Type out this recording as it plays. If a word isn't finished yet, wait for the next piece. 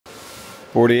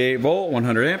48 volt,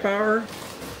 100 amp hour.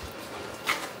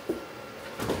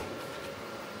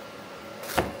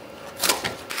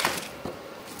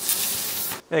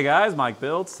 Hey guys, Mike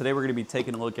Builds. Today we're going to be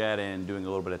taking a look at and doing a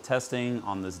little bit of testing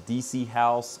on this DC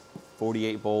House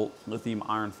 48 volt lithium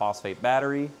iron phosphate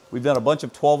battery. We've done a bunch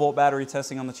of 12 volt battery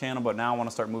testing on the channel, but now I want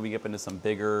to start moving up into some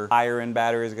bigger, higher end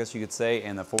batteries, I guess you could say,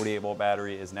 and the 48 volt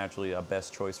battery is naturally a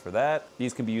best choice for that.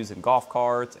 These can be used in golf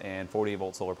carts and 48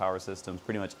 volt solar power systems,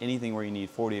 pretty much anything where you need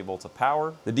 48 volts of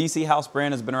power. The DC House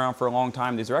brand has been around for a long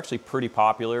time. These are actually pretty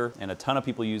popular and a ton of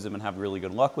people use them and have really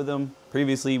good luck with them.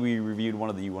 Previously, we reviewed one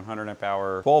of the 100 amp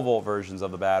hour 12 volt versions of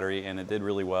the battery and it did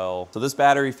really well. So this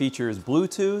battery features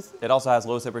Bluetooth. It also has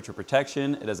low temperature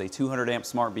protection. It has a 200 amp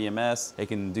smart BMS. It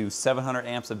can do 700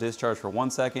 amps of discharge for 1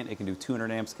 second. It can do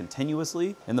 200 amps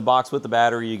continuously. In the box with the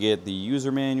battery, you get the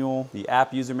user manual, the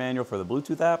app user manual for the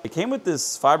Bluetooth app. It came with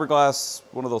this fiberglass,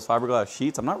 one of those fiberglass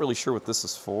sheets. I'm not really sure what this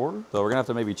is for. So we're gonna have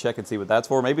to maybe check and see what that's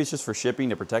for. Maybe it's just for shipping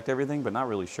to protect everything, but not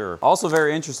really sure. Also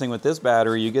very interesting with this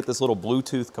battery, you get this little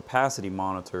Bluetooth capacity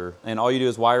monitor. And all you do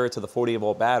is wire it to the 48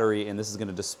 volt battery and this is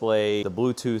gonna display the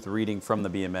Bluetooth reading from the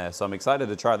BMS. So I'm excited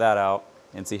to try that out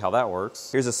and see how that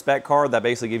works. Here's a spec card that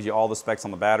basically gives you all the specs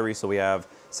on the battery. So we have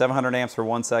 700 amps for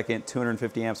 1 second,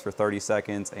 250 amps for 30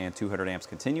 seconds, and 200 amps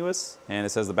continuous. And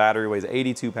it says the battery weighs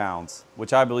 82 pounds,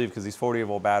 which I believe because these 48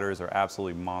 volt batteries are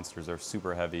absolutely monsters. They're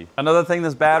super heavy. Another thing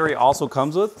this battery also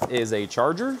comes with is a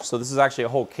charger. So this is actually a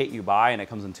whole kit you buy and it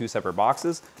comes in 2 separate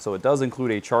boxes. So it does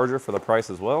include a charger for the price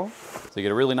as well. So you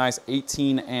get a really nice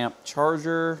 18 amp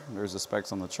charger. There's the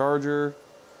specs on the charger.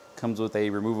 Comes with a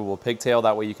removable pigtail.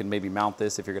 That way you can maybe mount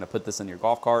this if you're gonna put this in your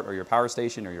golf cart or your power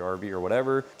station or your RV or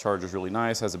whatever. Charger's really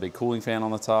nice, has a big cooling fan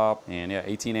on the top. And yeah,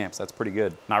 18 amps, that's pretty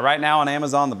good. Now right now on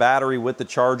Amazon, the battery with the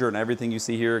charger and everything you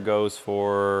see here goes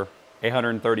for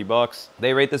 830 bucks.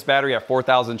 They rate this battery at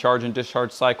 4,000 charge and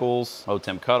discharge cycles, low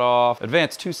temp cutoff,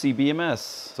 advanced 2C BMS.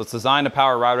 So it's designed to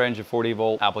power a wide range of 40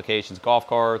 volt applications, golf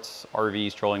carts,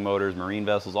 RVs, trolling motors, marine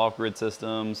vessels, off-grid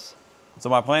systems. So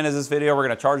my plan is this video, we're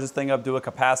gonna charge this thing up, do a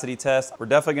capacity test. We're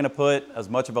definitely gonna put as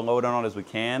much of a load on it as we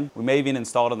can. We may even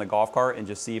install it in the golf cart and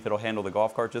just see if it'll handle the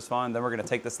golf cart just fine. Then we're gonna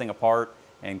take this thing apart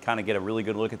and kind of get a really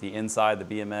good look at the inside, the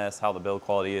BMS, how the build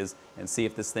quality is, and see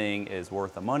if this thing is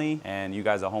worth the money. And you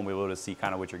guys at home will be able to see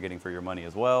kind of what you're getting for your money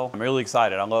as well. I'm really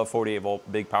excited. I love 48 volt,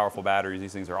 big powerful batteries.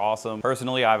 These things are awesome.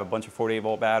 Personally, I have a bunch of 48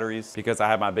 volt batteries because I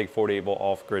have my big 48 volt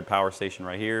off-grid power station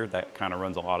right here that kind of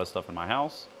runs a lot of stuff in my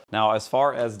house. Now, as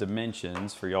far as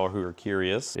dimensions, for y'all who are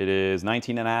curious, it is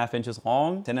 19.5 inches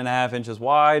long, 10.5 inches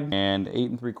wide, and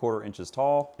 8 3/4 inches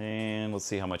tall. And let's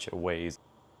see how much it weighs.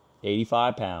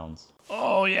 85 pounds.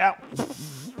 Oh yeah.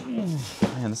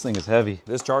 Man, this thing is heavy.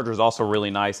 This charger is also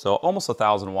really nice. So almost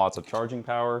 1,000 watts of charging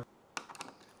power.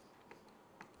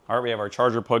 All right, we have our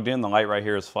charger plugged in. The light right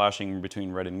here is flashing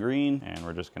between red and green, and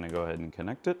we're just gonna go ahead and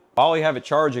connect it. While we have it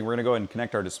charging, we're gonna go ahead and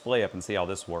connect our display up and see how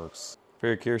this works.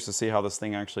 Very curious to see how this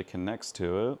thing actually connects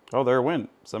to it. Oh, there it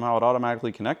went. Somehow it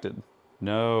automatically connected.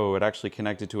 No, it actually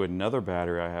connected to another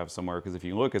battery I have somewhere, because if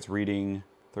you look, it's reading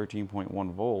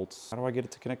 13.1 volts. How do I get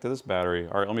it to connect to this battery?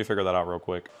 All right, let me figure that out real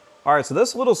quick. All right, so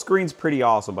this little screen's pretty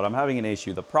awesome, but I'm having an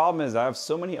issue. The problem is I have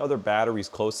so many other batteries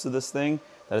close to this thing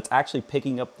that it's actually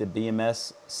picking up the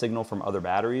BMS signal from other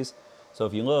batteries. So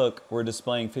if you look, we're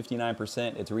displaying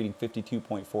 59%, it's reading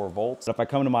 52.4 volts. If I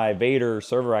come to my Vader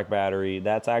server rack battery,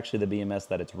 that's actually the BMS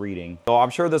that it's reading. So I'm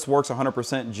sure this works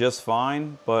 100% just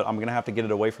fine, but I'm gonna have to get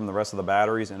it away from the rest of the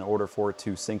batteries in order for it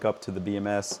to sync up to the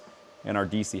BMS in our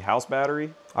DC House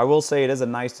battery. I will say it is a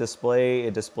nice display.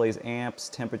 It displays amps,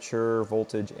 temperature,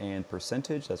 voltage, and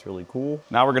percentage. That's really cool.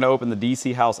 Now we're gonna open the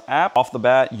DC House app. Off the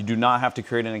bat, you do not have to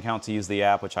create an account to use the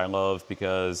app, which I love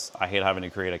because I hate having to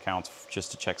create accounts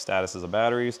just to check statuses of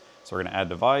batteries. So we're gonna add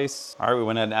device. All right, we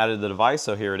went ahead and added the device,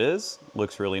 so here it is.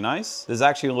 Looks really nice. This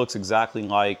actually looks exactly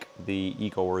like the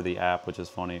EcoWorthy app, which is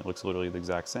funny. It looks literally the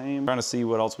exact same. Trying to see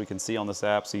what else we can see on this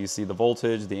app. So you see the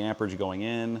voltage, the amperage going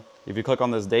in. If you click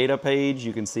on this data page,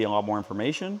 you can see a lot more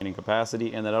information and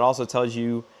capacity, and then it also tells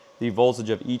you the voltage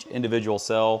of each individual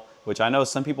cell, which I know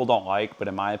some people don't like, but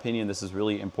in my opinion, this is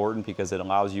really important because it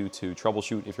allows you to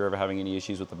troubleshoot if you're ever having any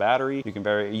issues with the battery. You can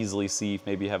very easily see if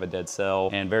maybe you have a dead cell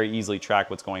and very easily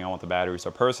track what's going on with the battery. So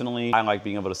personally, I like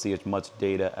being able to see as much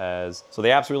data as, so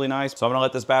the app's really nice. So I'm gonna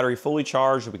let this battery fully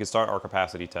charge so we can start our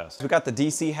capacity test. We got the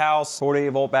DC House 48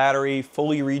 volt battery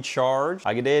fully recharged.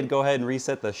 I did go ahead and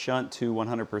reset the shunt to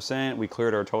 100%. We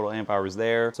cleared our total amp hours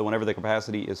there. So whenever the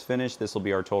capacity is finished, this will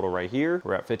be our total right here.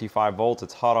 We're at 55 volts,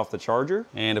 it's hot off the charger.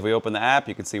 And if we we open the app,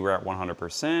 you can see we're at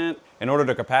 100%. In order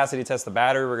to capacity test the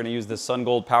battery, we're gonna use this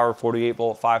SunGold Power 48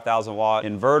 volt, 5,000 watt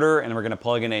inverter, and we're gonna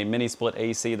plug in a mini split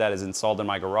AC that is installed in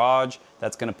my garage.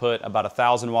 That's gonna put about a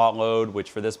 1,000 watt load,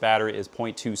 which for this battery is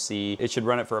 0.2 C. It should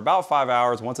run it for about 5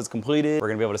 hours. Once it's completed, we're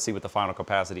gonna be able to see what the final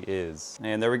capacity is.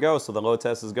 And there we go, so the load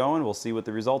test is going. We'll see what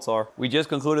the results are. We just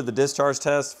concluded the discharge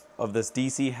test of this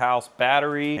DC house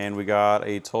battery, and we got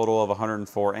a total of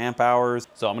 104 amp hours.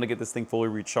 So I'm gonna get this thing fully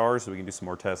recharged so we can do some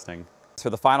more testing. For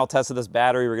the final test of this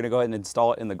battery, we're gonna go ahead and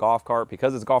install it in the golf cart.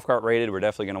 Because it's golf cart rated, we're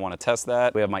definitely gonna wanna test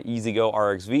that. We have my EasyGo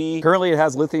RXV. Currently it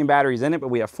has lithium batteries in it, but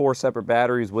we have 4 separate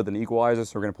batteries with an equalizer.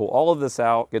 So we're gonna pull all of this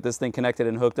out, get this thing connected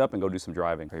and hooked up, and go do some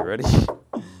driving. Are you ready?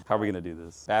 How are we gonna do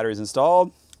this? Batteries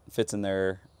installed, fits in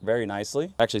there very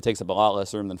nicely. Actually takes up a lot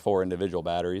less room than 4 individual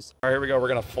batteries. All right, here we go. We're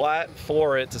gonna flat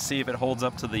floor it to see if it holds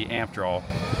up to the amp draw.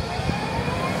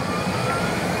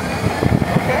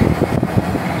 Okay.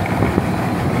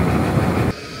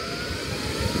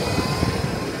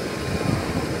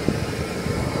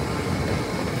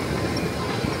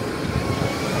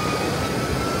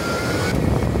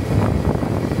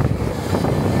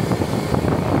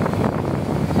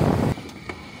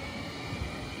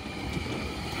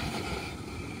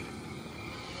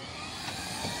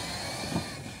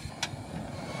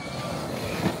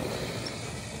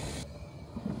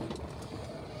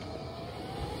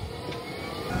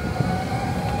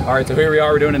 All right, so here we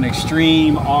are, we're doing an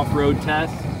extreme off-road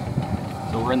test.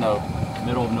 So we're in the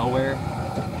middle of nowhere.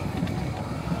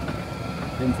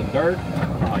 In some dirt.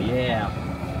 Oh yeah.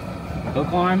 Hill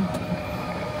climb.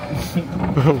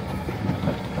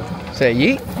 Say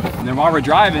yeet. And then while we're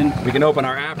driving, we can open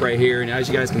our app right here, and as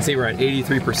you guys can see, we're at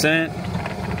 83%.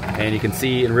 And you can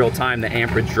see in real time the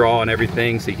amperage draw and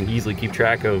everything, so you can easily keep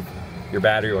track of your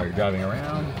battery while you're driving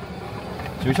around.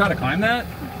 Should we try to climb that?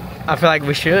 I feel like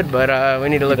we should, but we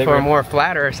need to look for a more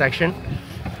flatter section.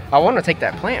 I want to take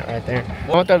that plant right there. I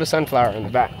want to throw the sunflower in the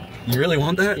back. You really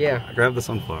want that? Yeah. Grab the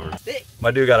sunflower.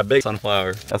 My dude got a big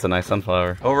sunflower. That's a nice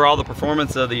sunflower. Overall, the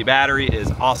performance of the battery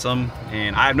is awesome,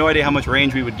 and I have no idea how much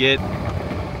range we would get.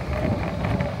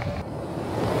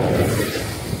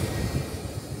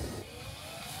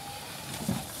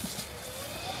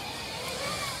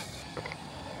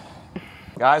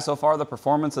 Guys, so far the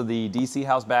performance of the DC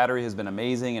house battery has been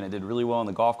amazing, and it did really well in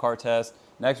the golf cart test.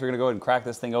 Next, we're gonna go ahead and crack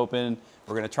this thing open.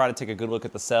 We're gonna try to take a good look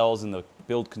at the cells and the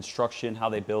build construction, how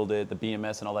they build it, the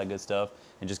BMS and all that good stuff,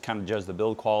 and just kind of judge the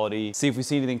build quality. See if we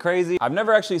see anything crazy. I've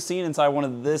never actually seen inside one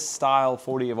of this style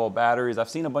 48 volt batteries. I've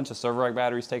seen a bunch of server rack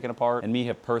batteries taken apart, and me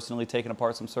have personally taken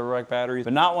apart some server rack batteries,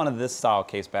 but not one of this style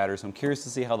case batteries. So I'm curious to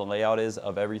see how the layout is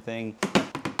of everything.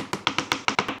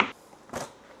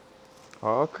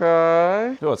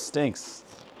 Okay. Oh, it stinks.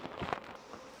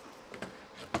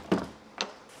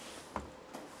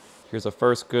 Here's a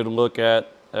first good look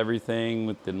at everything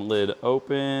with the lid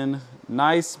open.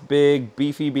 Nice big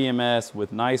beefy BMS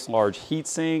with nice large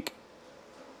heatsink.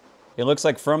 It looks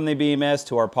like from the BMS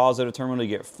to our positive terminal, you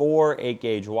get 4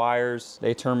 8-gauge wires.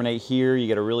 They terminate here. You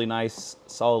get a really nice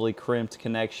solidly crimped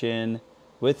connection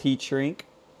with heat shrink.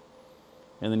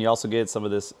 And then you also get some of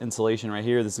this insulation right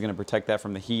here. This is gonna protect that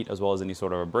from the heat as well as any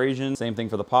sort of abrasion. Same thing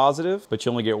for the positive, but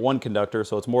you only get 1 conductor,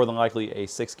 so it's more than likely a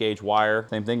 6-gauge wire.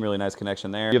 Same thing, really nice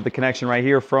connection there. You have the connection right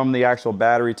here from the actual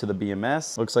battery to the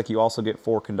BMS. Looks like you also get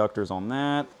 4 conductors on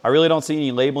that. I really don't see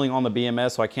any labeling on the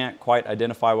BMS, so I can't quite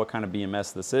identify what kind of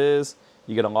BMS this is.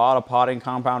 You get a lot of potting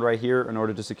compound right here in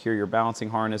order to secure your balancing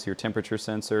harness, your temperature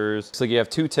sensors. Looks like you have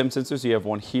 2 temp sensors. You have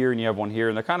one here and you have one here,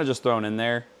 and they're kind of just thrown in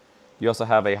there. You also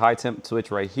have a high temp switch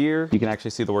right here. You can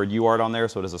actually see the word UART on there,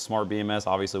 so it is a smart BMS.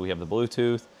 Obviously we have the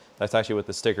Bluetooth. That's actually what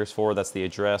the sticker's for. That's the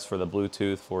address for the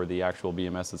Bluetooth for the actual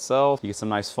BMS itself. You get some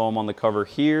nice foam on the cover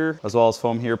here, as well as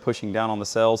foam here pushing down on the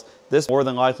cells. This more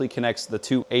than likely connects the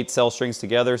 2 8-cell strings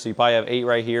together. So you probably have 8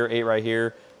 right here, 8 right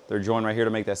here. They're joined right here to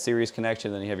make that series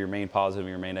connection. Then you have your main positive and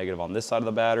your main negative on this side of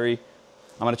the battery.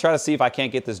 I'm gonna try to see if I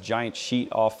can't get this giant sheet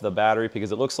off the battery,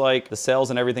 because it looks like the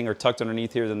cells and everything are tucked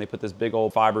underneath here. Then they put this big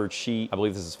old fibered sheet. I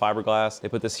believe this is fiberglass. They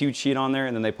put this huge sheet on there,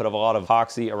 and then they put a lot of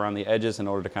epoxy around the edges in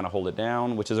order to kind of hold it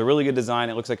down, which is a really good design.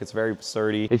 It looks like it's very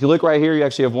sturdy. If you look right here, you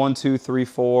actually have 1, 2, 3,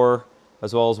 4,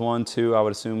 as well as 1, 2, I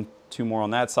would assume 2 more on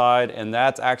that side, and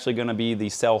that's actually gonna be the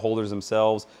cell holders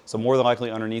themselves. So more than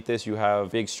likely underneath this, you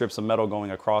have big strips of metal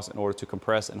going across in order to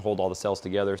compress and hold all the cells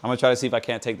together. I'm gonna try to see if I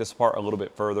can't take this apart a little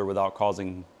bit further without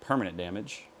causing permanent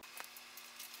damage.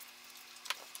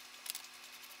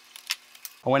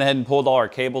 I went ahead and pulled all our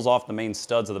cables off the main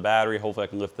studs of the battery. Hopefully I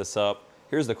can lift this up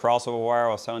Here's the crossover wire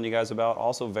I was telling you guys about.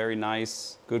 Also very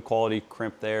nice, good quality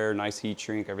crimp there, nice heat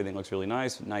shrink. Everything looks really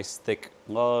nice. Nice thick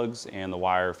lugs, and the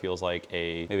wire feels like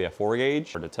maybe a 4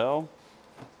 gauge, hard to tell.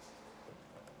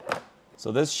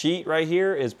 So this sheet right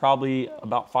here is probably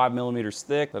about 5 millimeters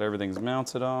thick that everything's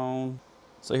mounted on.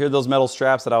 So here are those metal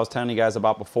straps that I was telling you guys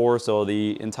about before. So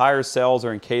the entire cells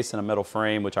are encased in a metal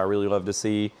frame, which I really love to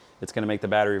see. It's gonna make the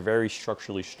battery very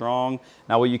structurally strong.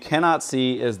 Now what you cannot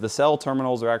see is the cell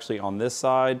terminals are actually on this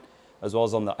side as well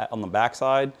as on the back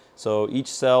side. So each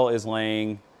cell is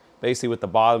laying basically with the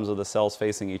bottoms of the cells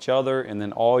facing each other, and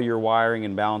then all your wiring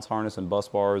and balance harness and bus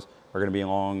bars are gonna be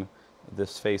along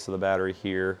this face of the battery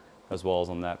here as well as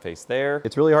on that face there.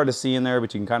 It's really hard to see in there,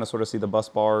 but you can kind of sort of see the bus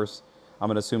bars. I'm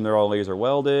gonna assume they're all laser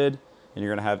welded, and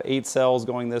you're gonna have 8 cells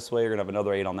going this way. You're gonna have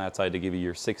another 8 on that side to give you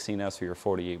your 16S or your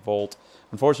 48 volt.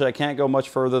 Unfortunately, I can't go much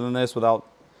further than this without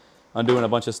undoing a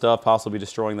bunch of stuff, possibly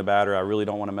destroying the battery. I really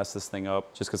don't wanna mess this thing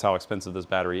up just because how expensive this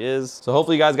battery is. So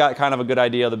hopefully you guys got kind of a good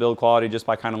idea of the build quality just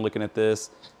by kind of looking at this.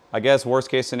 I guess worst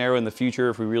case scenario in the future,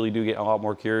 if we really do get a lot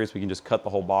more curious, we can just cut the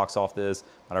whole box off this.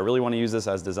 But I really wanna use this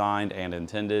as designed and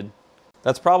intended.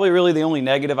 That's probably really the only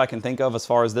negative I can think of as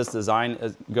far as this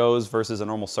design goes versus a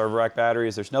normal server rack battery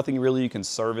is there's nothing really you can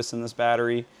service in this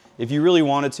battery. If you really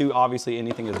wanted to, obviously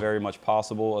anything is very much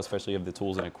possible, especially if the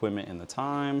tools and equipment and the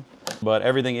time. But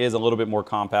everything is a little bit more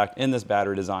compact in this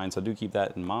battery design, so do keep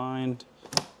that in mind.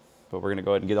 But we're gonna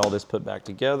go ahead and get all this put back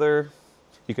together.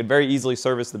 You could very easily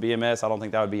service the BMS. I don't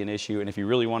think that would be an issue. And if you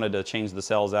really wanted to change the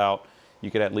cells out,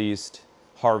 you could at least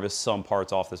harvest some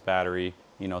parts off this battery,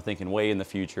 you know, thinking way in the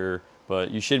future. But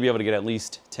you should be able to get at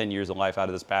least 10 years of life out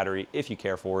of this battery if you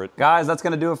care for it. Guys, that's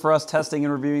gonna do it for us testing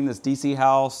and reviewing this DC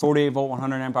House 48 volt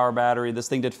 100 amp hour battery. This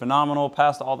thing did phenomenal,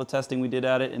 passed all the testing we did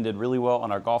at it, and did really well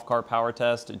on our golf cart power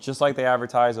test. Just like they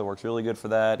advertised, it works really good for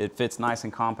that. It fits nice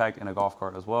and compact in a golf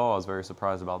cart as well. I was very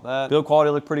surprised about that. Build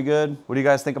quality looked pretty good. What do you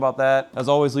guys think about that? As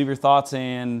always, leave your thoughts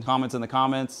and comments in the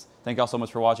comments. Thank y'all so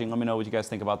much for watching. Let me know what you guys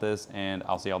think about this, and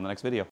I'll see y'all in the next video.